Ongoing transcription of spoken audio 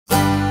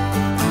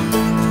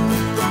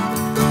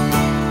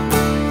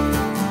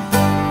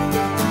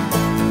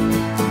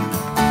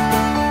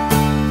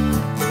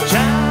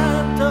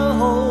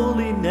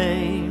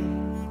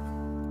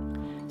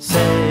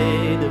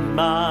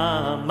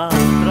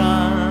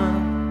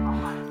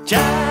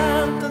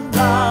chant them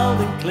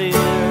loud and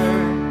clear,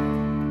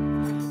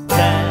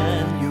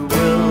 then you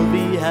will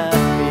be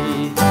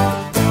happy.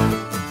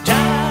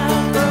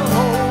 Chant the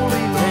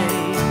holy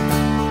name,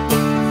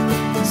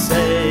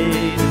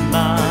 say the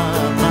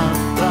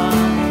mantra,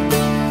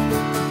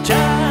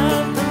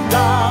 chant them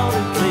loud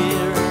and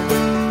clear,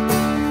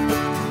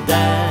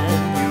 then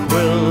you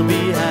will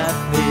be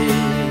happy.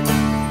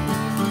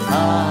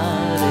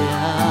 Hare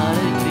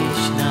Hare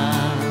Krishna,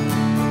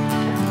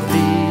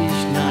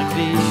 Krishna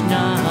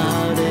Krishna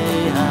Hare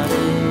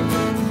Hare,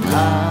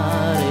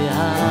 Hare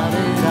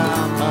Hare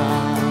Rama,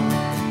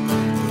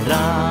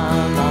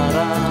 Rama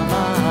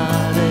Rama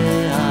Hare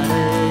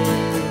Hare.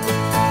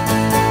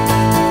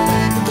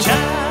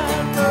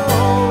 Chant the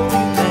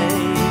holy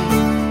name,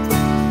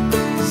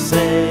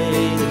 say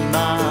the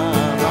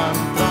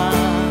mantra,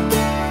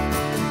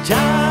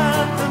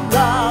 chant them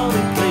loud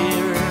and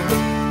clear,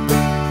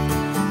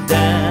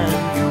 then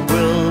you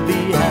will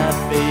be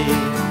happy.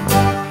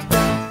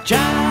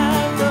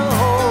 Chant the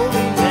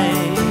holy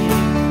name,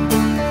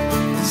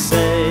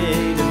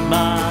 say the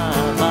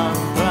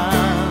mantra,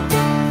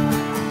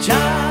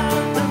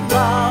 chant them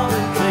loud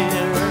and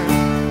clear,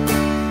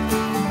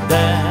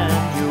 then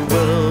you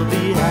will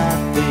be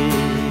happy.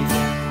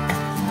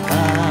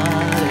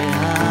 Hare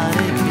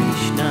Hare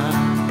Krishna,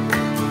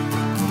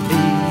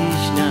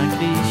 Krishna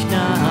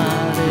Krishna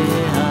Hare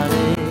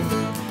Hare,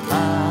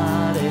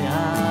 Hare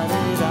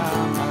Hare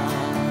Rama,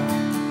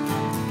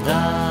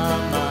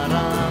 Rama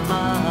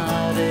Rama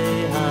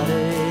Hare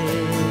Hare.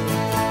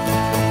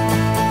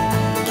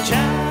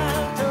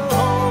 Chant the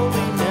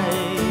holy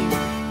name,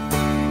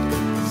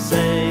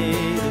 say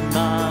the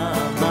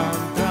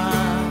mantra,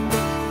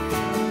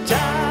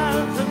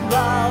 chant them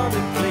loud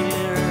and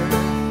clear,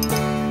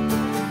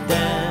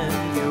 then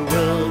you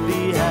will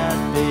be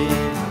happy.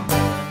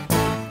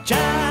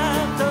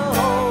 Chant the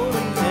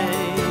holy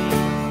name,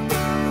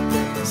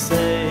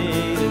 say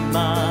the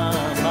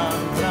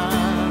mantra,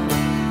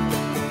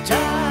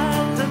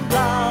 chant them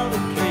loud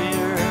and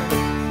clear,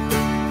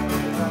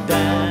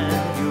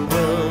 then you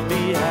will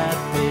be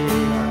happy.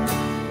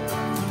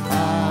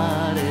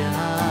 Hare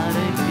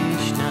Hare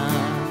Krishna,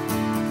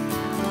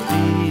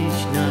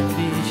 Krishna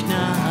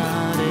Krishna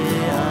Hare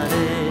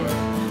Hare,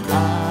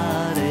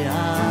 Hare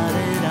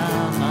Hare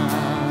Rama,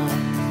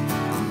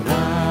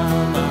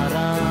 Rama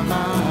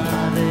Rama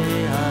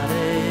Hare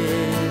Hare.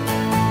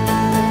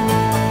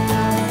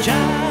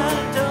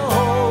 Chant the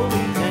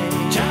holy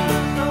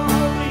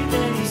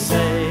name,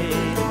 say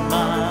the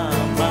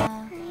mantra.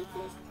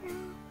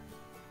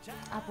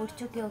 आप उठ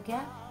चुके हो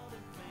क्या?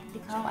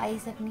 दिखाओ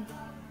eyes अपनी,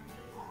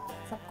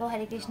 सबको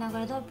हरे कृष्णा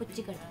कर दो और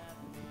पुच्ची कर दो।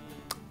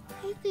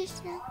 हरे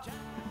Krishna.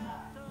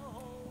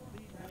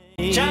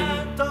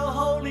 Chant the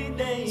holy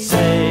name,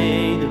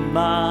 say the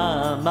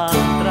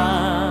mantra,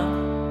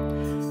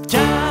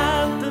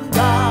 chant them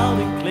loud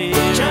and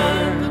clear,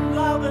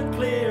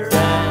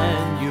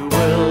 then you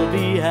will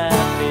be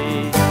happy.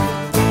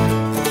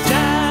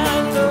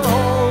 Chant the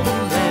holy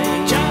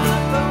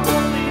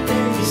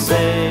name,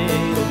 say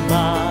the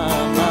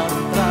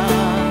mantra,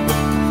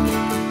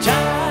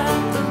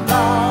 chant them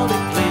loud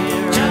and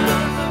clear,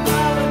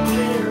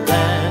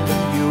 then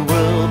you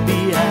will be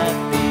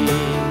happy.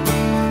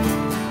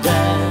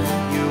 Then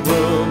you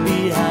will be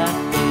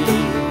happy.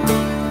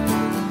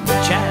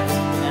 Chant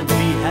and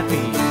be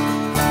happy.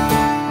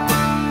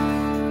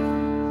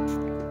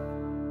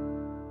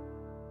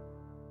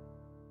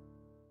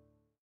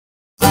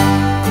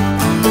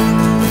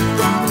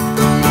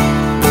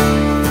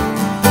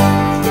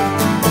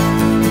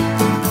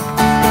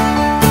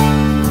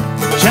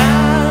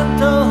 Chant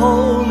the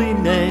holy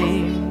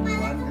name,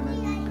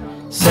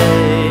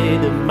 say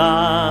the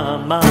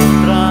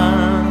mantra,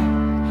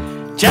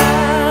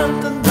 chant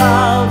them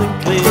loud and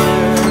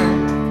clear,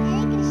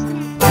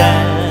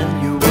 then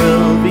you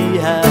will be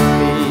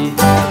happy.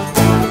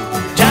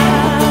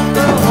 Chant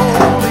the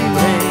holy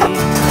name,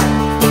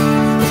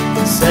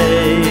 say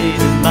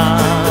the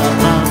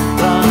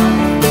mantra,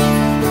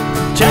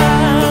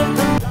 chant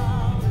them.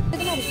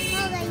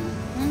 हो गई।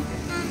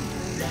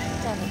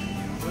 चलो,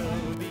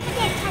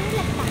 मुझे अच्छा नहीं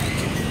लगता।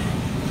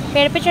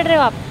 पेड़ पे चढ़ रहे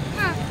हो आप?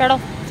 हाँ, चढ़ो।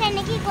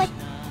 चढ़ने की कोशिश।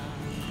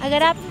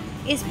 अगर आप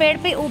इस पेड़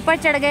पे ऊपर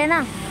चढ़ गए ना,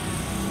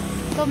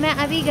 तो मैं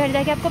अभी घर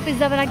जाके आपको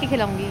पिज्ज़ा बना के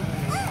खिलाऊंगी।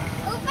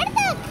 ऊपर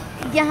तक?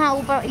 यहाँ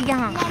ऊपर,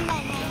 यहाँ ना, ना, ना।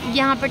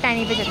 यहाँ पर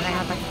टाइनी पे चलना है।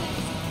 यहाँ पर,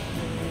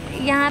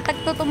 यहाँ तक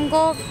तो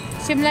तुमको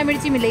शिमला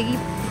मिर्ची मिलेगी।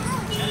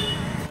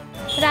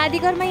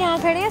 राधिका और मैं यहाँ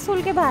खड़े हैं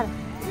स्कूल के बाहर,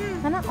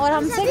 है ना? और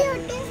हमसे सभी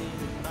होते।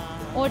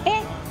 ओटे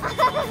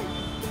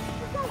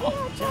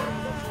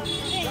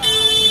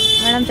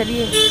मैडम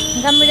चलिए,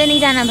 कब मुझे नहीं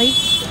जाना भाई,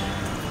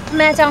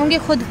 मैं चाहूँगी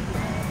खुद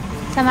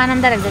सामान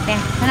अंदर रख देते हैं,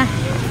 है ना?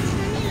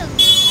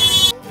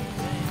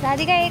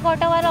 राधिका एक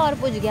ऑटो वाला और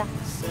पूछ गया।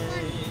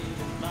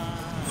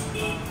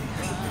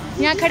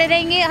 यहाँ खड़े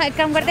रहेंगे, एक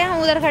काम करते हैं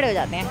हम उधर खड़े हो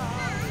जाते हैं।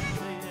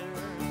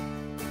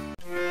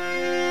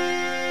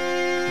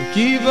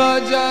 Kiva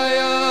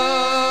Jaya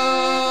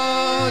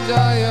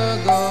Jaya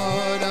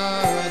Gaura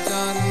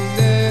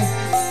Chande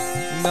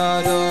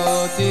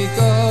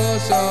Narotika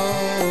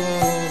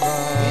Sova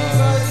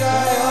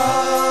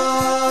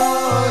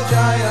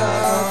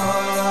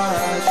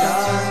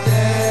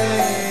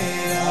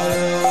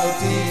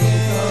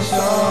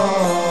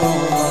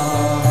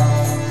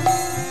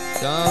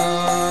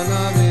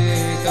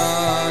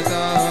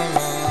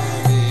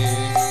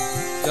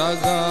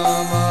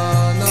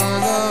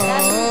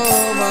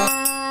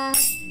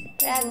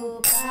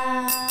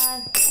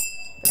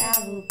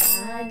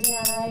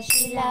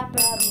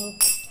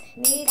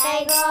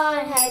Nitai गौर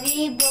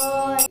हरि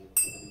बोल।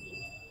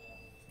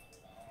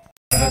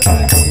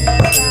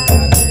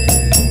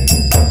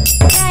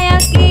 जय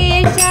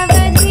केशव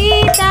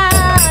गीता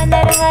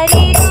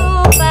नरहरि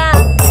रूपा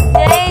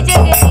जय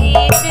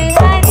जगदीश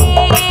हरे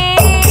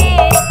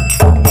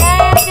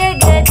जय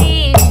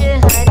जगदीश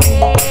हरे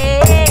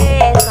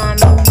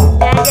स्वामी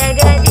जय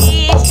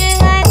जगदीश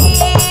हरे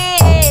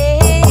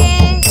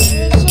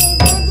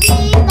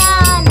शिवद्रीता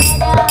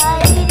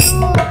नरहरि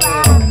रूपा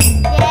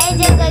जय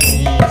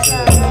जगदीश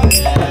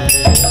हरे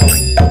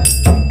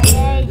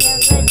जय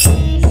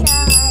जगदीश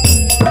हरे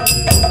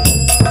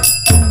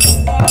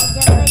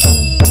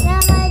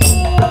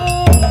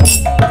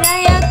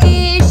जय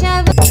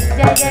केशव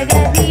जय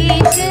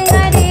जगदीश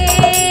हरे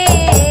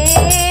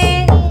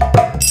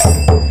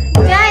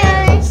जय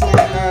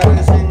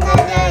सिंह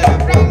जय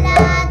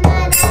प्रहलाद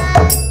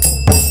महाराज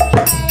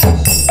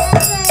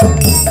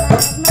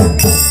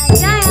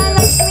जय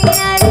लक्ष्मी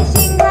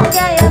नरसिंह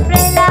जय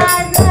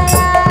प्रहलाद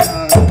महाराज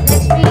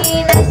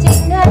लक्ष्मी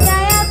नरसिंह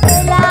जय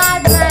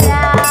प्रहलाद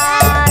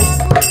महाराज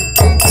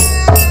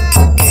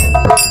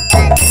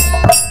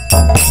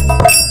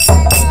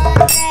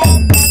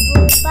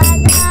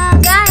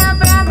जय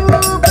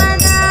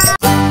Prabhupada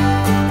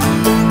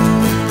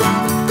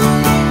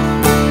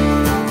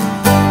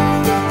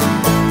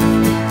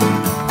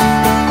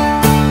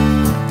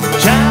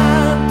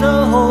Chant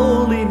the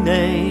holy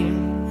name,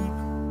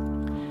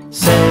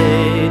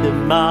 say the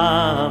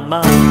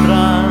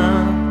mantra.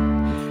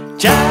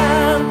 Chant